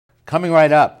Coming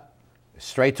right up,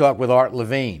 Straight Talk with Art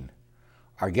Levine.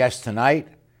 Our guest tonight,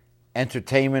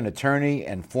 entertainment attorney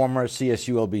and former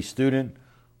CSULB student,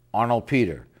 Arnold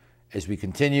Peter, as we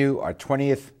continue our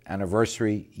 20th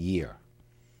anniversary year.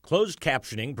 Closed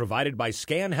captioning provided by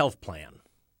Scan Health Plan.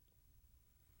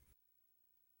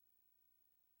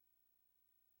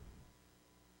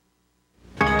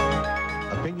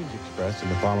 Opinions expressed in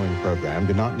the following program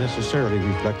do not necessarily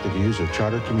reflect the views of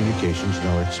Charter Communications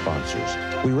nor its sponsors.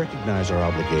 We recognize our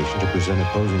obligation to present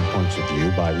opposing points of view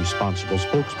by responsible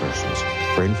spokespersons.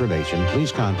 For information,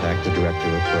 please contact the director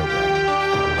of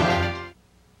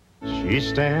program. She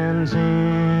stands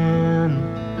in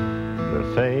the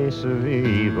face of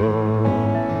evil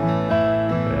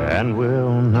and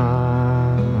will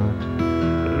not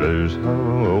lose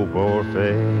hope or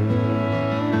faith.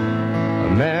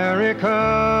 America,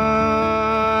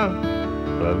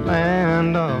 the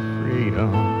land of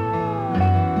freedom,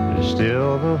 is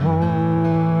still the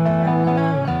home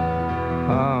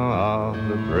of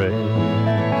the brave.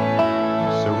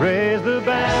 So raise the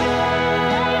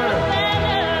banner,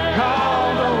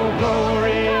 called Old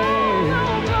Glory.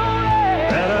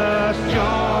 Let us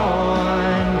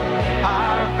join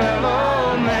our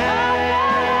fellow man.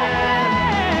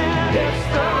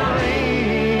 History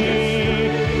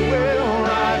will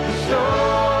write the story.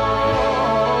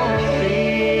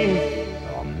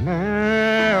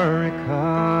 America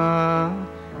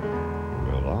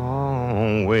will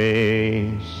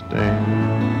always stand.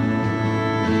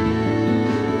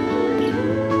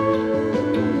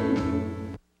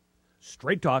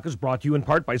 Straight Talk is brought to you in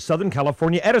part by Southern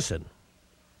California Edison.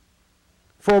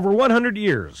 For over 100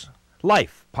 years,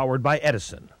 life powered by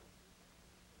Edison.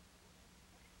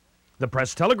 The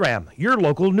Press Telegram, your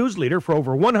local news leader for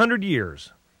over 100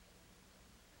 years.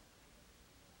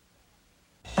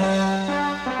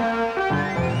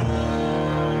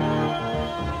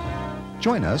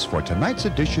 Join us for tonight's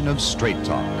edition of Straight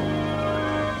Talk.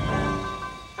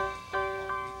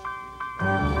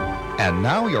 And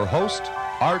now your host,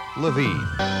 Art Levine.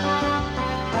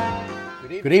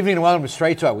 Good evening and welcome to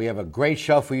Straight Talk. We have a great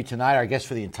show for you tonight. Our guest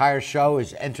for the entire show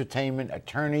is entertainment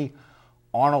attorney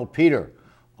Arnold Peter.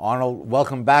 Arnold,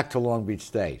 welcome back to Long Beach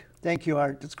State. Thank you,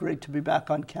 Art. It's great to be back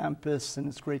on campus, and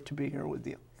it's great to be here with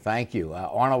you. Thank you.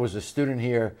 Arnold was a student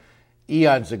here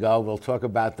eons ago. We'll talk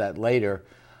about that later.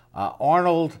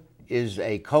 Arnold is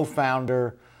a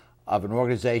co-founder of an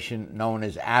organization known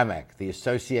as AMEC, the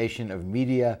Association of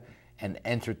Media and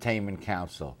Entertainment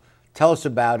Council. Tell us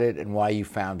about it and why you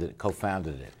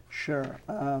co-founded it. Sure.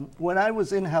 When I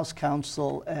was in-house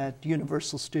counsel at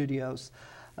Universal Studios,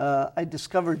 I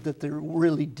discovered that there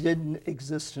really didn't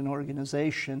exist an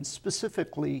organization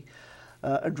specifically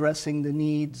addressing the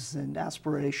needs and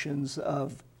aspirations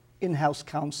of in-house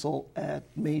counsel at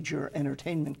major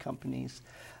entertainment companies.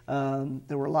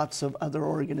 There were lots of other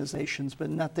organizations, but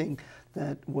nothing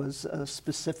that was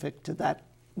specific to that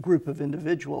group of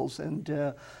individuals.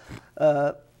 And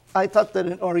I thought that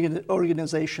an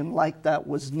organization like that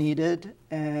was needed,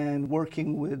 and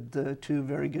working with two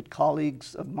very good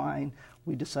colleagues of mine,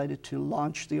 we decided to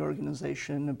launch the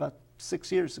organization about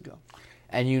 6 years ago.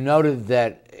 And you noted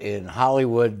that in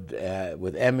Hollywood,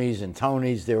 with Emmys and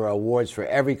Tonys, there are awards for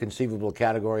every conceivable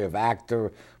category of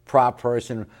actor, prop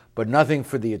person, but nothing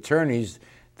for the attorneys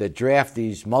that draft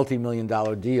these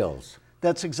multi-million-dollar deals.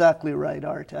 That's exactly right,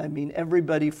 Art. I mean,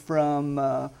 everybody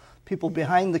from people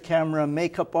behind the camera,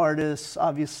 makeup artists,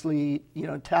 obviously,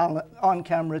 talent,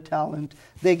 on-camera talent,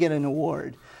 they get an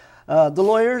award. The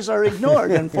lawyers are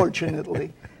ignored,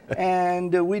 unfortunately.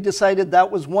 And we decided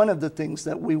that was one of the things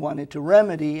that we wanted to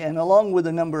remedy. And along with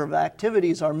a number of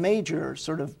activities, our major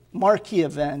sort of marquee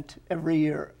event every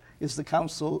year is the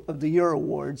Council of the Year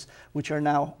Awards, which are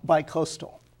now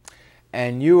bi-coastal.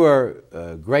 And you were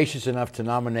gracious enough to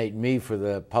nominate me for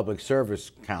the Public Service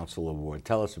Council Award.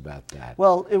 Tell us about that.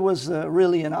 Well, it was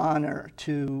really an honor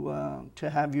to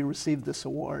have you receive this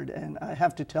award. And I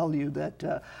have to tell you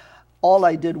that all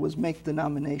I did was make the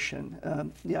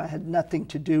nomination. I had nothing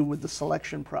to do with the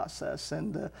selection process.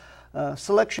 And the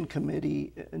selection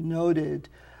committee noted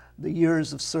the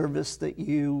years of service that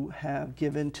you have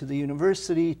given to the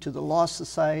university, to the Law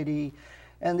Society,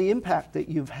 and the impact that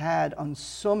you've had on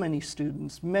so many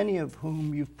students, many of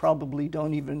whom you probably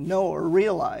don't even know or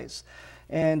realize.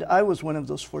 And I was one of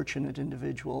those fortunate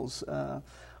individuals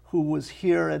who was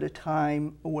here at a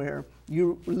time where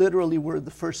you literally were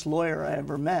the first lawyer I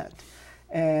ever met.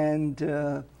 And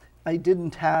I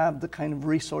didn't have the kind of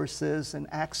resources and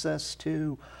access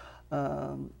to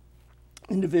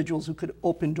individuals who could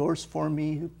open doors for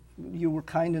me. You were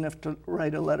kind enough to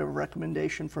write a letter of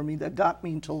recommendation for me that got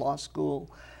me into law school.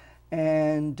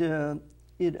 And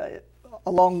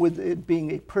along with it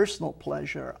being a personal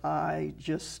pleasure, I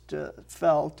just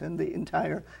felt, and the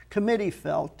entire committee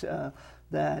felt,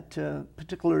 that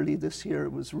particularly this year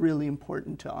it was really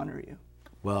important to honor you.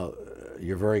 Well,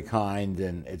 you're very kind,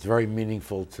 and it's very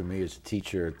meaningful to me as a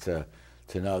teacher to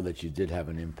know that you did have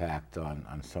an impact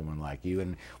on someone like you.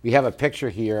 And we have a picture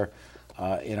here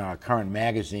in our current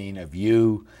magazine of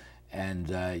you and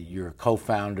your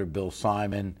co-founder, Bill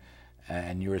Simon,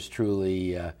 and yours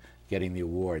truly getting the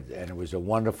award. And it was a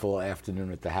wonderful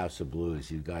afternoon at the House of Blues.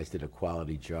 You guys did a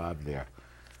quality job there.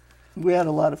 We had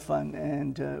a lot of fun,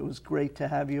 and it was great to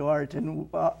have you, Art. And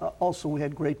also we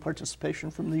had great participation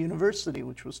from the university,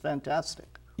 which was fantastic.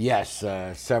 Yes,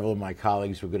 several of my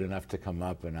colleagues were good enough to come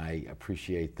up, and I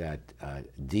appreciate that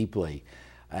deeply.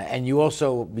 And you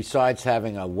also, besides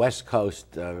having a West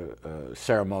Coast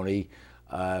ceremony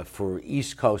for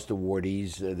East Coast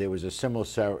awardees, there was a similar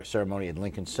ceremony at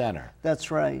Lincoln Center. That's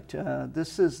right.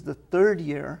 This is the third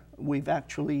year we've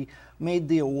actually made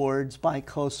the awards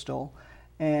bi-coastal.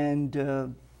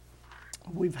 And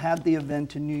we've had the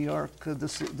event in New York.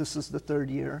 This is the third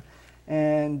year.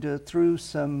 And through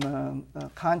some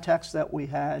contacts that we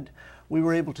had, we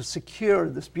were able to secure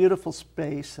this beautiful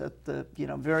space at the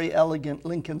very elegant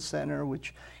Lincoln Center,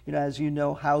 which, as you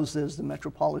know, houses the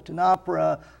Metropolitan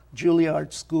Opera,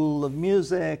 Juilliard School of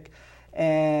Music.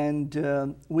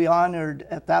 And we honored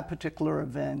at that particular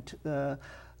event a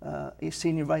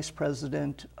senior vice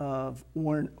president of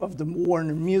the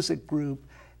Warner Music Group,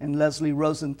 and Leslie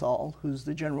Rosenthal, who's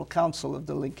the general counsel of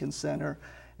the Lincoln Center,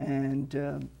 and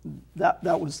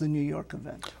that was the New York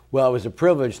event. Well, it was a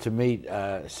privilege to meet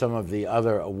some of the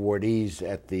other awardees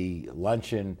at the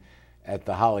luncheon at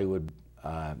the Hollywood,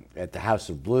 at the House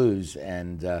of Blues,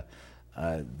 and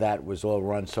that was all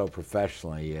run so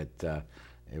professionally. It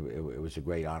was a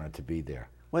great honor to be there.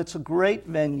 Well, it's a great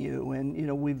venue,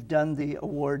 and we've done the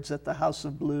awards at the House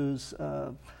of Blues.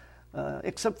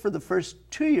 Except for the first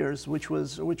 2 years, which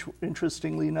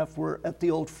interestingly enough were at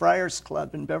the old Friars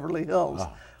Club in Beverly Hills,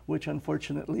 which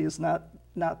unfortunately is not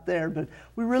there. But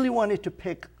we really wanted to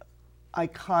pick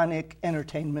iconic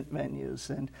entertainment venues,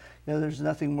 and there's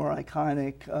nothing more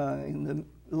iconic in the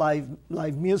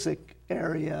live music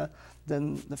area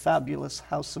than the fabulous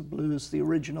House of Blues, the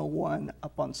original one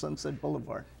up on Sunset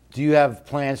Boulevard. Do you have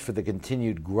plans for the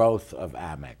continued growth of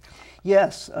AMEC?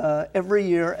 Yes, every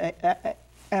year.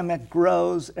 AMEC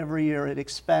grows, every year it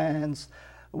expands.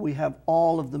 We have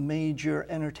all of the major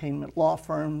entertainment law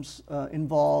firms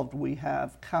involved. We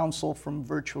have counsel from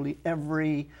virtually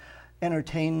every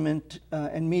entertainment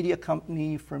and media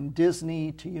company, from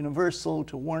Disney to Universal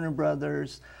to Warner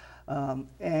Brothers.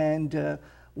 And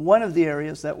one of the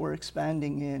areas that we're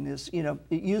expanding in is, it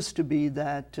used to be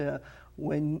that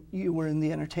when you were in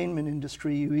the entertainment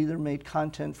industry, you either made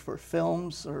content for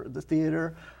films or the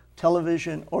theater,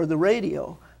 television, or the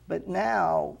radio. But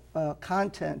now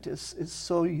content is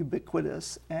so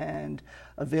ubiquitous and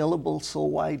available so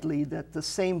widely that the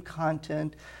same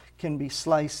content can be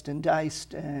sliced and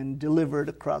diced and delivered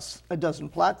across a dozen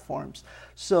platforms.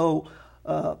 So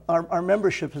our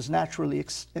membership has naturally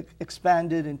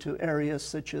expanded into areas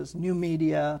such as new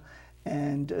media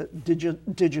and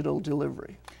digital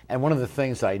delivery. And one of the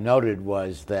things I noted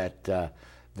was that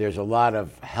there's a lot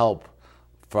of help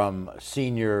from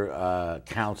senior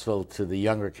counsel to the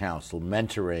younger counsel,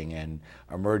 mentoring and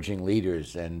emerging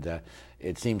leaders, and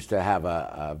it seems to have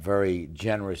a very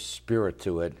generous spirit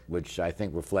to it, which I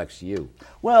think reflects you.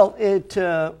 Well, it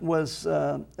was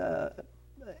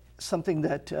something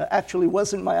that actually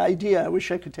wasn't my idea. I wish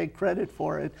I could take credit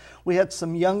for it. We had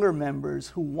some younger members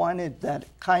who wanted that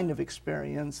kind of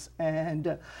experience,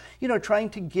 and trying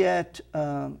to get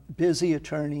busy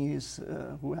attorneys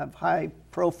who have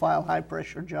high-profile,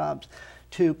 high-pressure jobs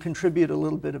to contribute a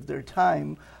little bit of their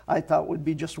time, I thought would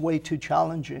be just way too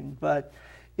challenging. But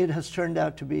it has turned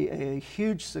out to be a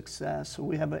huge success.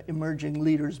 We have an Emerging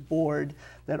Leaders Board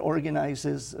that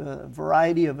organizes a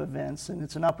variety of events, and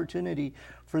it's an opportunity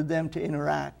for them to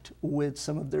interact with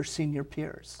some of their senior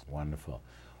peers. Wonderful.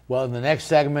 Well, in the next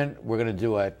segment, we're going to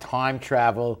do a time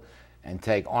travel and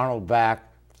take Arnold back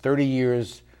 30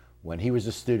 years when he was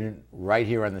a student right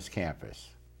here on this campus.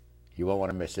 You won't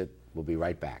want to miss it. We'll be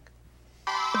right back.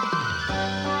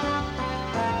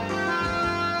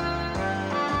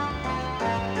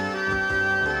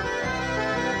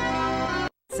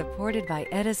 Supported by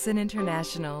Edison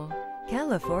International.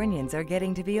 Californians are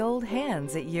getting to be old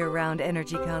hands at year-round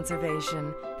energy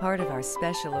conservation, part of our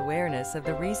special awareness of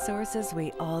the resources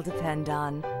we all depend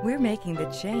on. We're making the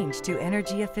change to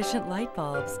energy-efficient light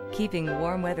bulbs, keeping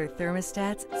warm weather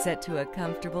thermostats set to a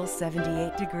comfortable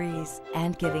 78 degrees,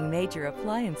 and giving major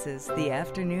appliances the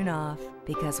afternoon off.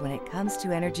 Because when it comes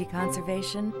to energy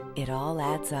conservation, it all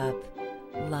adds up.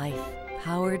 Life,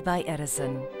 powered by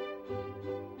Edison.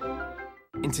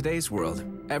 In today's world,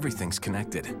 everything's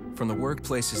connected. From the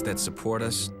workplaces that support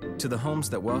us, to the homes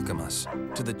that welcome us,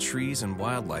 to the trees and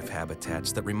wildlife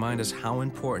habitats that remind us how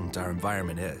important our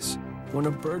environment is. When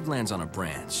a bird lands on a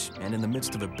branch, and in the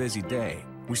midst of a busy day,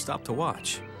 we stop to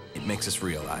watch, it makes us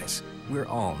realize we're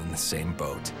all in the same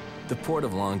boat. The Port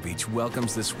of Long Beach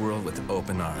welcomes this world with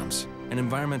open arms, an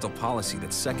environmental policy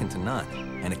that's second to none,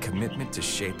 and a commitment to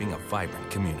shaping a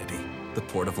vibrant community. The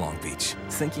Port of Long Beach,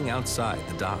 thinking outside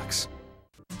the docks.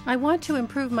 I want to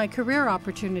improve my career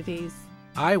opportunities.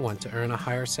 I want to earn a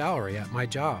higher salary at my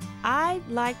job. I'd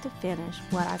like to finish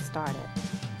what I started.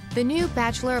 The new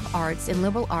Bachelor of Arts in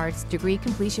Liberal Arts degree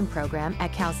completion program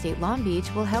at Cal State Long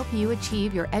Beach will help you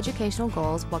achieve your educational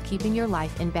goals while keeping your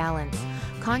life in balance.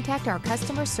 Contact our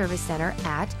customer service center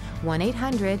at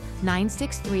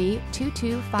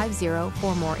 1-800-963-2250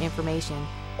 for more information,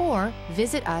 or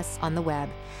visit us on the web.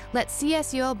 Let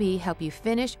CSULB help you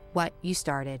finish what you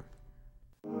started.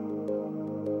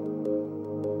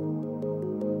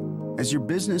 As your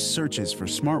business searches for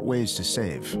smart ways to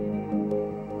save,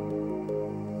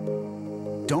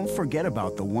 don't forget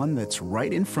about the one that's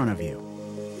right in front of you.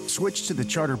 Switch to the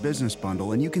Charter Business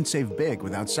Bundle and you can save big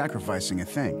without sacrificing a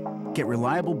thing. Get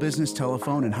reliable business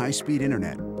telephone and high-speed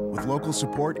internet with local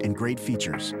support and great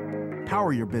features.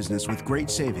 Power your business with great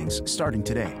savings starting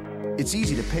today. It's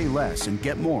easy to pay less and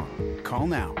get more. Call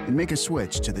now and make a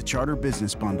switch to the Charter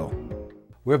Business Bundle.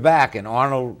 We're back, and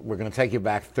Arnold, we're going to take you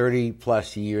back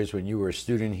 30-plus years when you were a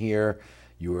student here.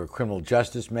 You were a criminal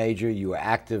justice major. You were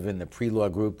active in the pre-law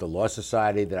group, the Law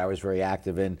Society, that I was very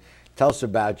active in. Tell us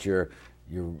about your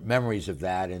memories of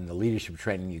that and the leadership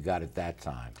training you got at that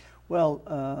time.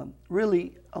 Well,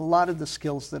 really, a lot of the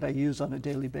skills that I use on a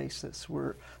daily basis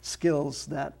were skills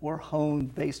that were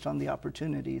honed based on the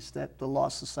opportunities that the Law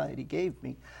Society gave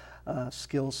me.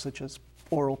 Skills such as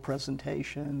oral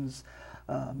presentations,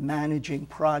 managing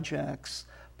projects,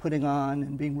 putting on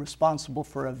and being responsible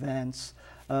for events.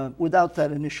 Without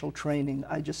that initial training,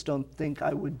 I just don't think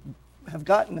I would have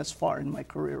gotten as far in my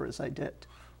career as I did.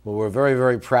 Well, we're very,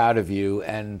 very proud of you,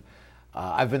 and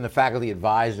I've been the faculty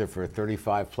advisor for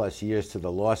 35-plus years to the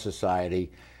Law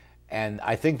Society, and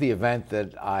I think the event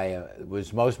that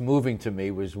was most moving to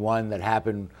me was one that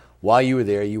happened while you were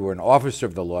there. You were an officer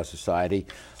of the Law Society.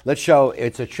 Let's show,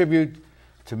 it's a tribute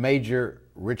to Major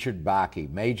Richard Bakke.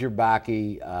 Major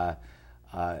Bakke,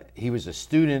 he was a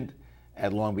student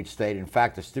at Long Beach State, in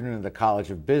fact, a student of the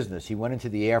College of Business. He went into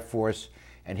the Air Force,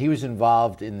 and he was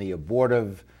involved in the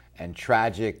abortive and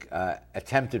tragic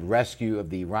attempted rescue of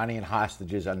the Iranian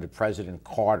hostages under President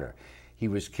Carter. He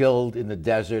was killed in the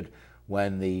desert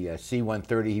when the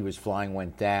C-130 he was flying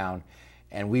went down,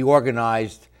 and we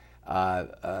organized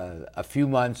a few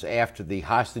months after the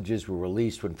hostages were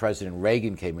released, when President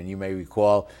Reagan came in. You may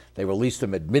recall they released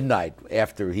them at midnight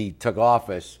after he took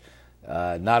office,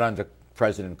 not under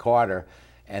President Carter.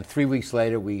 And 3 weeks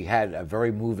later, we had a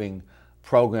very moving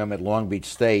program at Long Beach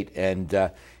State.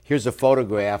 And here's a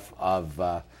photograph of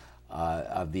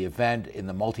the event in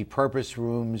the multi-purpose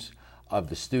rooms of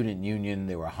the student union.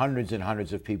 There were hundreds and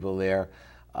hundreds of people there.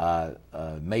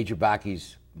 Major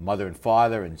Bakke's mother and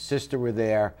father and sister were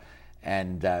there,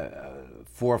 and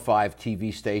 4 or 5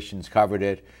 TV stations covered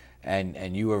it,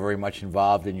 and you were very much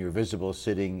involved, and you're visible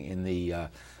sitting in the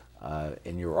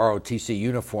in your ROTC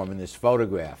uniform in this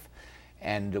photograph.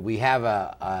 And we have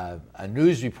a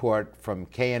news report from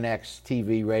KNX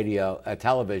TV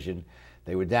television.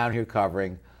 They were down here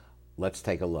covering. Let's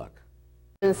take a look.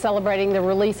 And celebrating the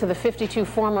release of the 52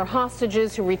 former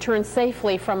hostages who returned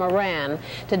safely from Iran.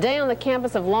 Today on the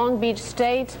campus of Long Beach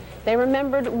State, they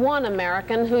remembered one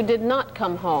American who did not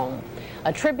come home.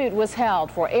 A tribute was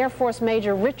held for Air Force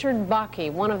Major Richard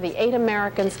Bakke, one of the 8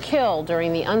 Americans killed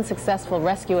during the unsuccessful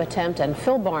rescue attempt, and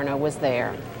Phil Barna was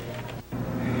there.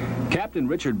 Captain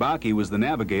Richard Bakke was the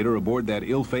navigator aboard that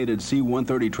ill-fated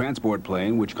C-130 transport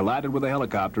plane which collided with a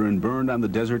helicopter and burned on the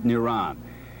desert in Iran.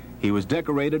 He was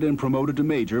decorated and promoted to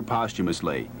major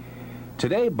posthumously.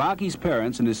 Today, Bakke's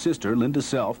parents and his sister, Linda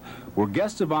Self, were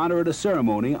guests of honor at a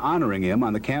ceremony honoring him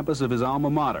on the campus of his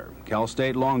alma mater, Cal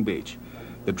State Long Beach.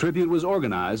 The tribute was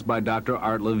organized by Dr.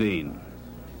 Art Levine.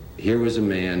 Here was a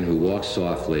man who walked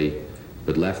softly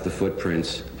but left the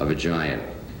footprints of a giant.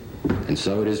 And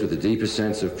so it is with the deepest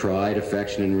sense of pride,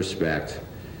 affection, and respect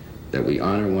that we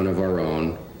honor one of our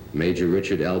own, Major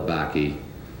Richard L. Bakke,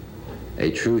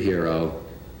 a true hero,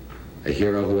 a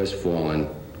hero who has fallen,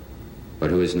 but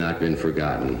who has not been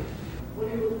forgotten.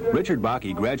 Richard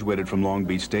Bakke graduated from Long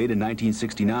Beach State in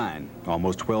 1969,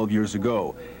 almost 12 years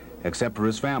ago. Except for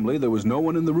his family, there was no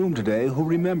one in the room today who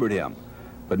remembered him.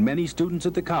 But many students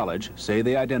at the college say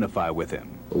they identify with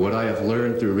him. What I have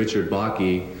learned through Richard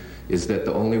Bakke is that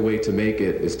the only way to make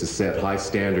it is to set high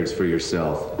standards for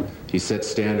yourself. He set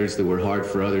standards that were hard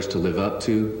for others to live up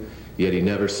to, yet he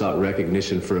never sought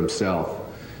recognition for himself,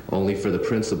 only for the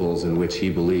principles in which he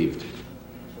believed.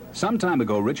 Some time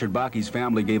ago, Richard Bakke's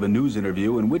family gave a news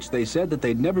interview in which they said that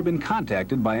they'd never been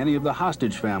contacted by any of the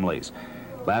hostage families.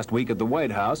 Last week at the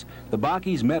White House, the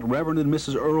Bakkes met Reverend and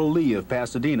Mrs. Earl Lee of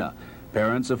Pasadena,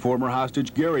 parents of former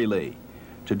hostage Gary Lee.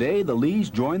 Today, the Lees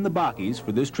joined the Bakkes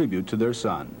for this tribute to their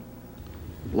son.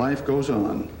 Life goes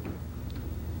on.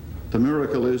 The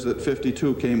miracle is that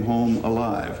 52 came home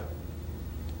alive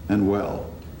and well.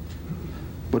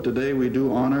 But today we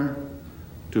do honor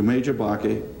to Major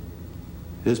Bakke,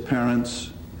 his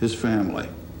parents, his family,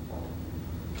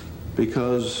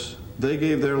 because they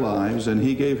gave their lives and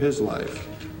he gave his life.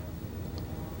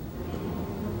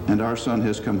 And our son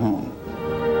has come home.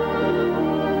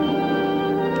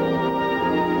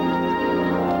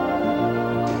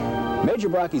 Major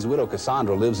Bakke's widow,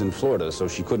 Cassandra, lives in Florida, so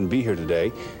she couldn't be here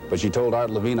today, but she told Art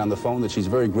Levine on the phone that she's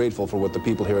very grateful for what the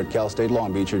people here at Cal State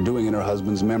Long Beach are doing in her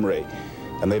husband's memory.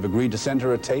 And they've agreed to send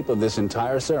her a tape of this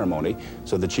entire ceremony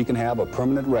so that she can have a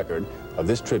permanent record of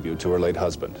this tribute to her late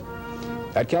husband.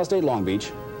 At Cal State Long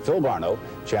Beach, Phil Barno,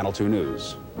 Channel 2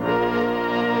 News.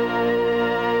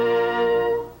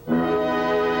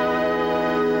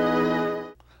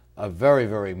 A very,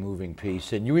 very moving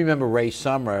piece. And you remember Ray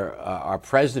Summer, our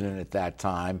president at that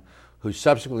time, who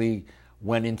subsequently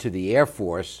went into the Air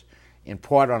Force, in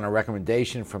part on a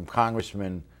recommendation from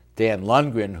Congressman Dan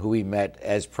Lundgren, who he met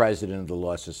as president of the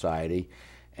Law Society.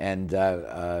 And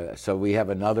so we have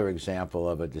another example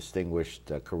of a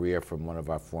distinguished career from one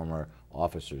of our former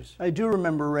officers. I do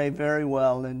remember Ray very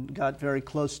well and got very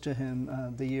close to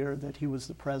him the year that he was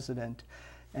the president.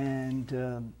 And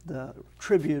the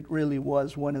tribute really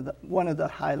was one of the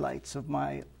highlights of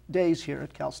my days here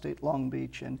at Cal State Long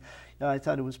Beach. And I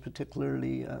thought it was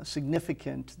particularly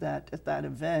significant that at that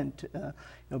event,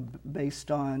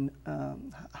 based on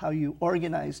how you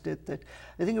organized it, that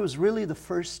I think it was really the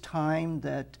first time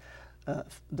that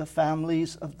the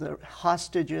families of the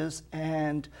hostages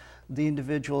and the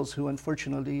individuals who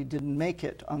unfortunately didn't make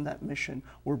it on that mission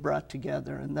were brought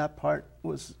together. And that part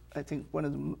was, I think, one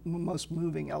of the most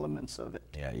moving elements of it.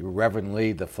 Yeah, Reverend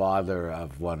Lee, the father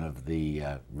of one of the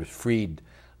freed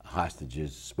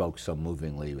hostages, spoke so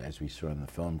movingly, as we saw in the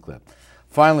film clip.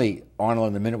 Finally, Arnold,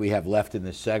 in the minute we have left in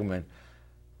this segment,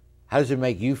 how does it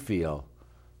make you feel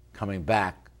coming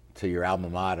back to your alma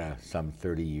mater some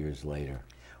 30 years later?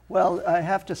 Well, I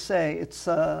have to say it's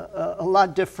a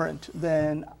lot different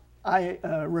than I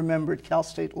remembered Cal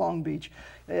State Long Beach.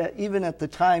 Even at the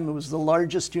time, it was the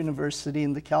largest university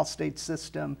in the Cal State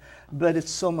system, but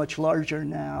it's so much larger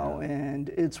now, and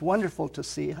it's wonderful to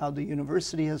see how the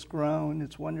university has grown.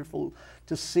 It's wonderful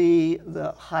to see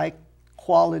the high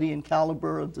quality and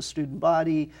caliber of the student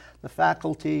body, the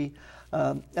faculty.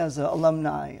 As an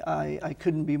alumni, I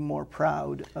couldn't be more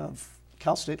proud of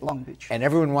Cal State Long Beach. And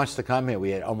everyone wants to come here. We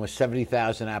had almost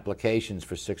 70,000 applications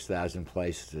for 6,000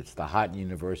 places. It's the hot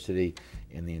university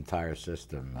in the entire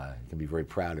system. You can be very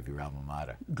proud of your alma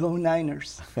mater. Go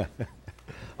Niners.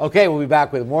 Okay, we'll be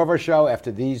back with more of our show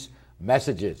after these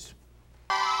messages.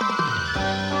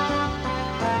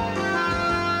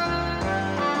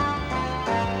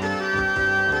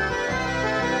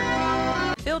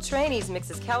 Phil Trainees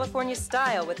mixes California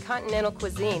style with continental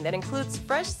cuisine that includes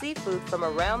fresh seafood from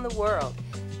around the world.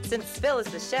 Since Phil is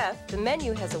the chef, the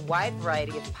menu has a wide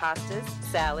variety of pastas,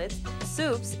 salads,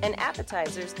 soups, and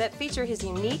appetizers that feature his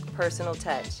unique personal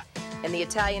touch. And the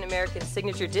Italian-American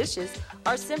signature dishes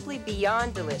are simply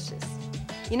beyond delicious.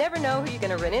 You never know who you're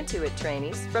going to run into at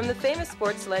Trainees, from the famous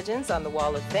sports legends on the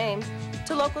Wall of Fame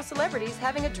to local celebrities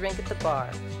having a drink at the bar.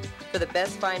 For the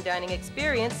best fine dining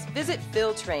experience, visit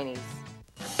Phil Trainees.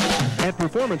 At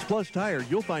Performance Plus Tire,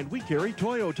 you'll find we carry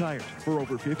Toyo tires. For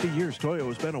over 50 years, Toyo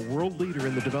has been a world leader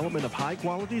in the development of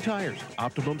high-quality tires.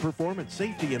 Optimum performance,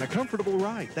 safety, and a comfortable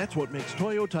ride. That's what makes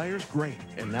Toyo tires great.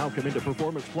 And now come into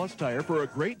Performance Plus Tire for a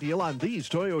great deal on these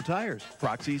Toyo tires.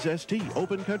 Proxys ST,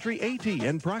 Open Country AT,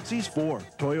 and Proxys 4.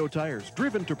 Toyo tires,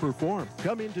 driven to perform.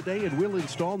 Come in today and we'll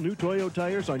install new Toyo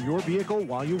tires on your vehicle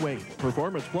while you wait.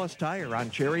 Performance Plus Tire on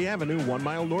Cherry Avenue, 1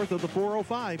 mile north of the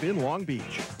 405 in Long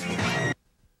Beach.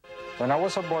 When I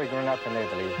was a boy growing up in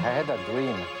Italy, I had a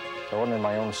dream to own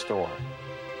my own store.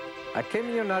 I came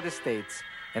to the United States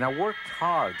and I worked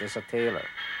hard as a tailor.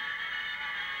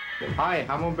 Hi,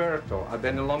 I'm Umberto. I've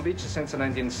been in Long Beach since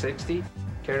 1960,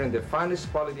 carrying the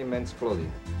finest quality men's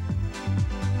clothing.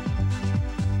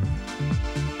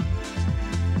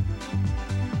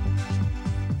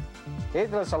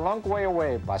 Italy's a long way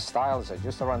away, but styles are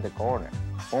just around the corner.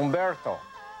 Umberto,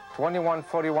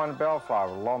 2141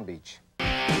 Bellflower, Long Beach.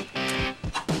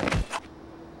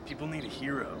 People need a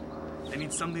hero. They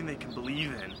need something they can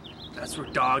believe in. That's where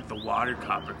Dog the Water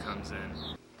Copper comes in.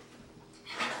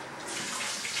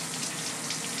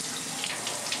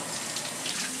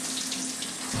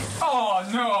 Oh,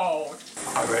 no!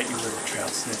 All right, you little trail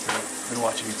sniffer. I've been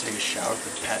watching you take a shower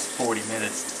for the past 40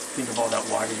 minutes. Think of all that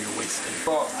water you're wasting.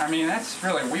 Well, I mean, that's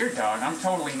really weird, Dog. I'm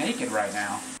totally naked right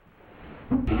now.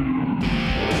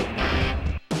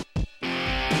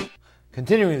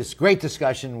 Continuing this great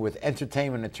discussion with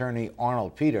entertainment attorney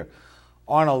Arnold Peter.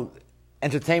 Arnold,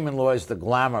 entertainment law is the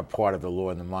glamour part of the law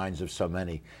in the minds of so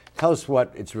many. Tell us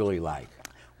what it's really like.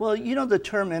 Well, you know, the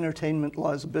term entertainment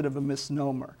law is a bit of a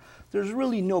misnomer. There's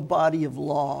really no body of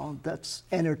law that's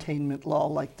entertainment law,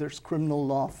 like there's criminal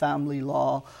law, family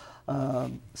law,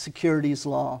 securities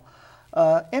law.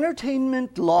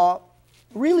 Entertainment law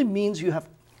really means you have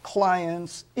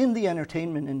clients in the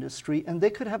entertainment industry, and they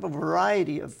could have a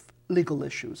variety of legal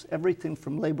issues, everything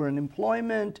from labor and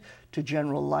employment to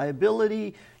general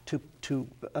liability to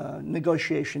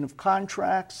negotiation of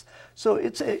contracts. So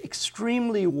it's an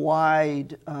extremely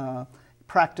wide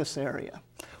practice area.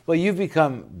 Well, you've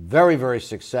become very, very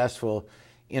successful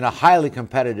in a highly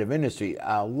competitive industry.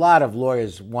 A lot of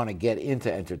lawyers want to get into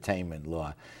entertainment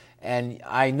law. And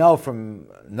I know from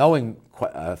knowing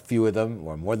a few of them,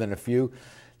 or more than a few,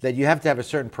 that you have to have a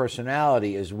certain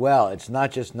personality as well. It's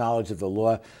not just knowledge of the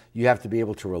law. You have to be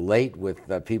able to relate with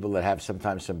people that have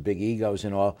sometimes some big egos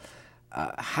and all.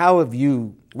 What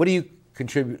do you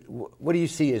contribute, what do you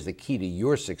see as the key to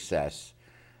your success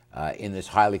in this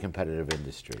highly competitive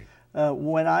industry?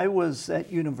 When I was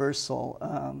at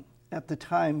Universal, at the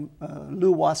time,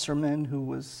 Lou Wasserman, who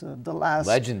was the last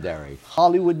legendary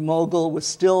Hollywood mogul, was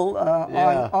still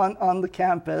on the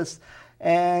campus.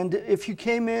 And if you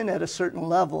came in at a certain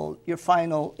level, your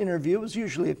final interview, was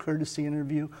usually a courtesy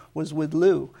interview, was with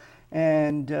Lou.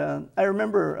 And I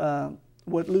remember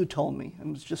what Lou told me. It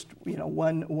was just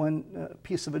one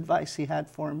piece of advice he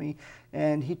had for me.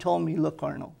 And he told me, look,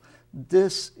 Arnold,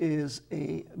 this is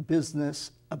a business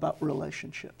about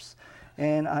relationships.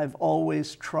 And I've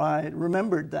always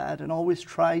remembered that, and always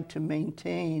tried to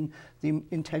maintain the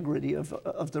integrity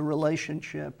of the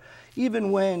relationship.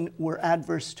 Even when we're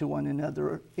adverse to one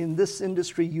another, in this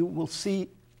industry you will see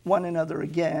one another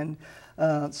again,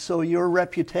 so your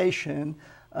reputation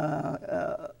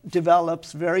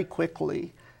develops very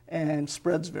quickly and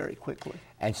spreads very quickly.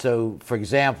 And so, for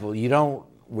example,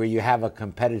 where you have a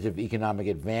competitive economic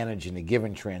advantage in a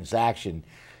given transaction,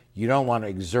 you don't want to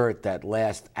exert that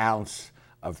last ounce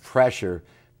of pressure,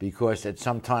 because at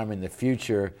some time in the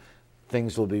future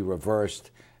things will be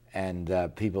reversed and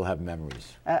people have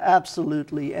memories.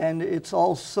 Absolutely, and it's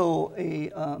also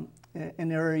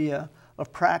an area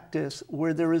of practice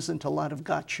where there isn't a lot of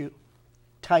got you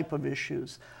type of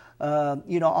issues.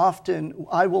 Often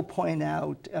I will point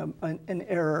out an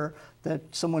error that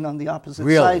someone on the opposite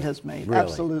side has made. Really?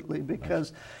 Absolutely,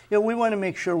 because we want to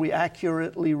make sure we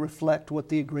accurately reflect what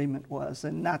the agreement was,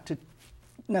 and not to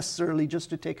necessarily just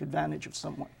to take advantage of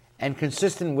someone. And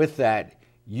consistent with that,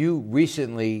 you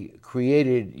recently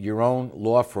created your own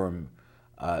law firm,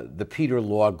 the Peter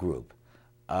Law Group.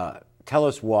 Tell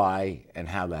us why and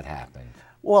how that happened.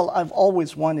 Well, I've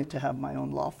always wanted to have my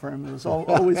own law firm. It was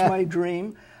always my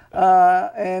dream.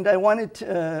 And I wanted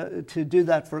to do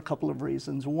that for a couple of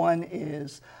reasons. One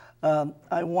is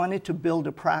I wanted to build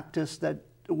a practice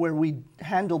where we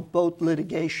handle both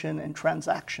litigation and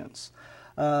transactions.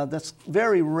 That's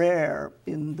very rare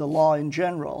in the law in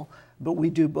general, but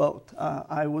we do both.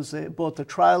 I was both a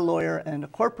trial lawyer and a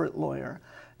corporate lawyer,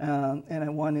 and I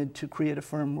wanted to create a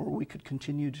firm where we could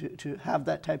continue to have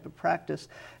that type of practice.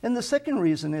 And the second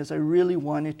reason is I really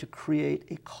wanted to create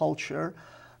a culture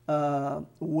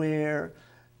where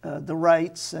the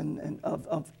rights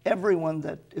of everyone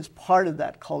that is part of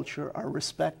that culture are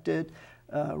respected,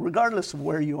 regardless of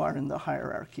where you are in the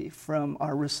hierarchy, from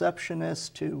our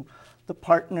receptionist to the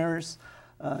partners,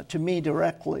 to me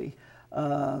directly.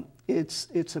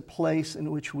 It's a place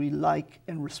in which we like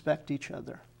and respect each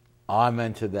other.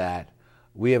 Amen to that.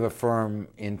 We have a firm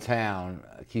in town,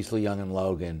 Kiesler, Young &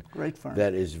 Logan, great firm,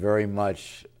 that is very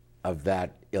much of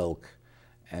that ilk.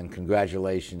 And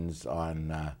congratulations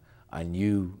on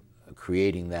you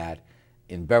creating that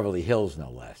in Beverly Hills, no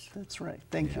less. That's right.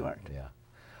 Thank you, Art. Yeah.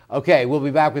 Okay, we'll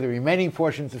be back with the remaining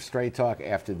portions of Straight Talk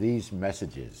after these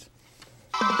messages.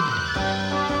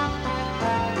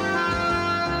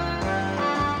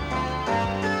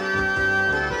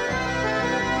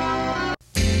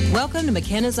 Welcome to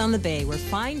McKenna's on the Bay, where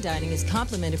fine dining is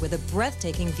complemented with a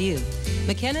breathtaking view.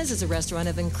 McKenna's is a restaurant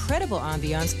of incredible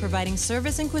ambiance, providing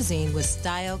service and cuisine with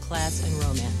style, class, and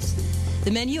romance. The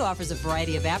menu offers a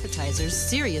variety of appetizers,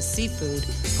 serious seafood,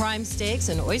 prime steaks,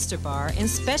 an oyster bar, and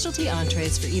specialty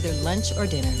entrees for either lunch or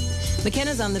dinner.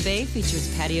 McKenna's on the Bay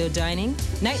features patio dining,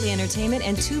 nightly entertainment,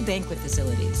 and 2 banquet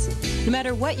facilities. No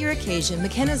matter what your occasion,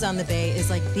 McKenna's on the Bay is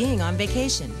like being on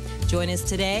vacation. Join us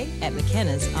today at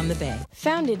McKenna's on the Bay.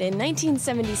 Founded in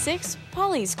 1976,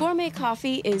 Polly's Gourmet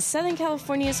Coffee is Southern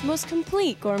California's most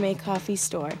complete gourmet coffee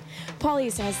store.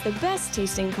 Polly's has the best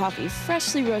tasting coffee,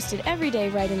 freshly roasted every day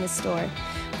right in the store,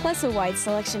 plus a wide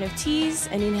selection of teas,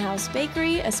 an in-house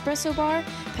bakery, espresso bar,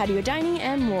 patio dining,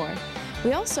 and more.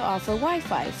 We also offer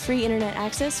Wi-Fi, free internet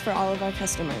access for all of our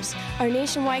customers. Our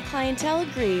nationwide clientele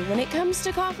agree when it comes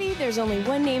to coffee, there's only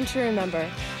one name to remember: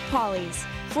 Polly's.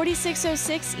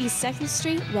 4606 East 2nd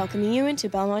Street, welcoming you into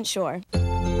Belmont Shore.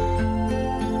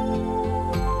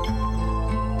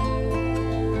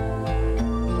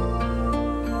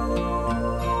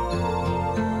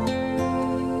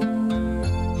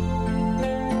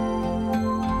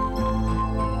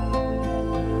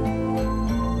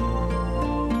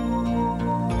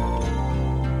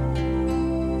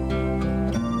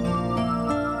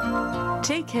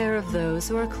 Take care of those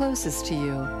who are closest to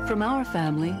you, from our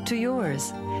family to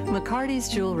yours. McCarty's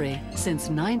Jewelry, since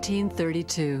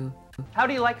 1932. How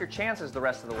do you like your chances the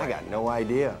rest of the way? I got no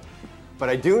idea. But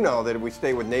I do know that if we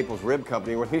stay with Naples Rib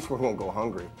Company, at least we won't go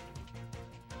hungry.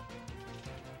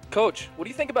 Coach, what do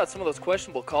you think about some of those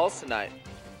questionable calls tonight?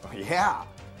 Yeah,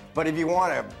 but if you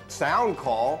want a sound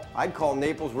call, I'd call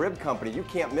Naples Rib Company. You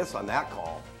can't miss on that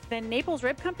call. Then Naples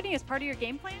Rib Company is part of your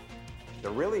game plan?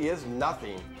 There really is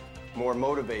nothing more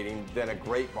motivating than a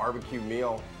great barbecue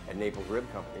meal at Naples Rib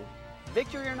Company.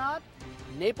 Victory or not,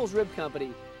 Naples Rib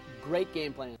Company, great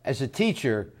game plan. As a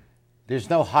teacher, there's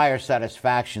no higher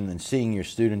satisfaction than seeing your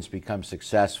students become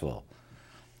successful.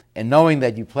 And knowing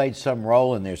that you played some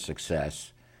role in their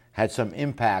success, had some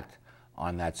impact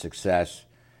on that success,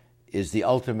 is the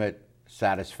ultimate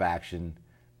satisfaction,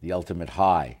 the ultimate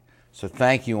high. So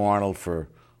thank you, Arnold, for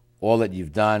all that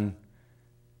you've done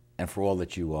and for all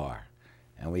that you are.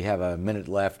 And we have a minute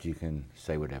left. You can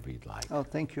say whatever you'd like. Oh,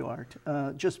 thank you, Art.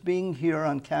 Just being here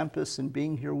on campus and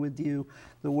being here with you,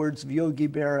 the words of Yogi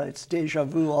Berra, it's deja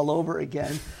vu all over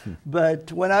again.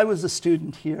 But when I was a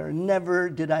student here, never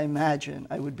did I imagine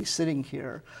I would be sitting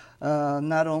here,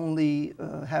 not only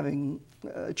having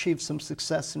achieved some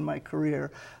success in my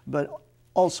career, but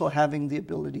also having the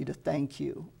ability to thank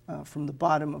you from the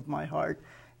bottom of my heart,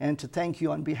 and to thank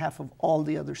you on behalf of all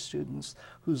the other students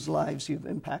whose lives you've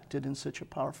impacted in such a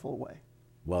powerful way.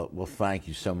 Well, thank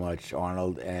you so much,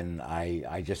 Arnold. And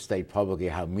I just state publicly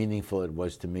how meaningful it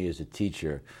was to me as a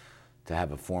teacher to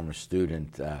have a former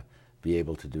student be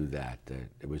able to do that.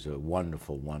 It was a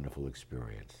wonderful, wonderful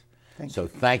experience. So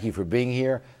thank you for being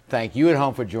here. Thank you at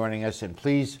home for joining us. And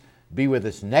please be with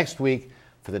us next week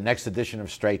for the next edition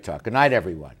of Straight Talk. Good night,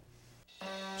 everyone.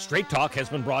 Straight Talk has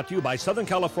been brought to you by Southern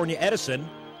California Edison,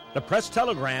 the Press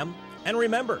Telegram, and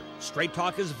remember, Straight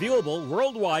Talk is viewable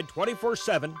worldwide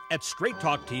 24/7 at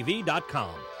straighttalktv.com.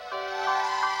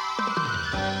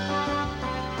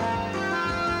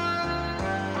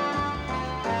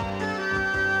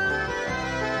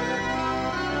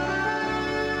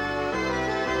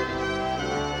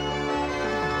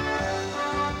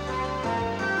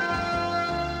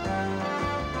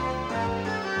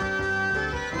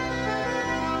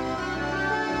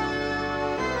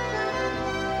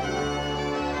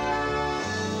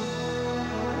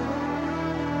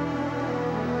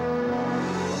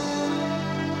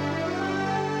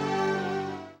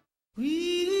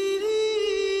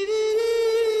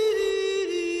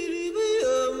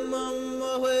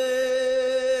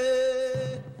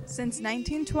 Since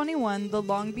 1921, the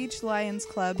Long Beach Lions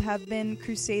Club have been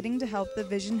crusading to help the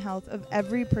vision health of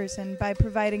every person by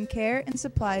providing care and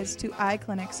supplies to eye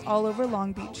clinics all over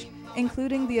Long Beach,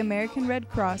 including the American Red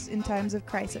Cross in times of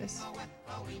crisis.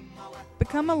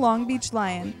 Become a Long Beach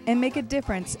Lion and make a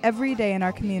difference every day in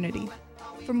our community.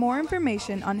 For more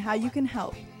information on how you can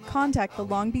help, contact the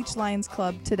Long Beach Lions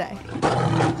Club today.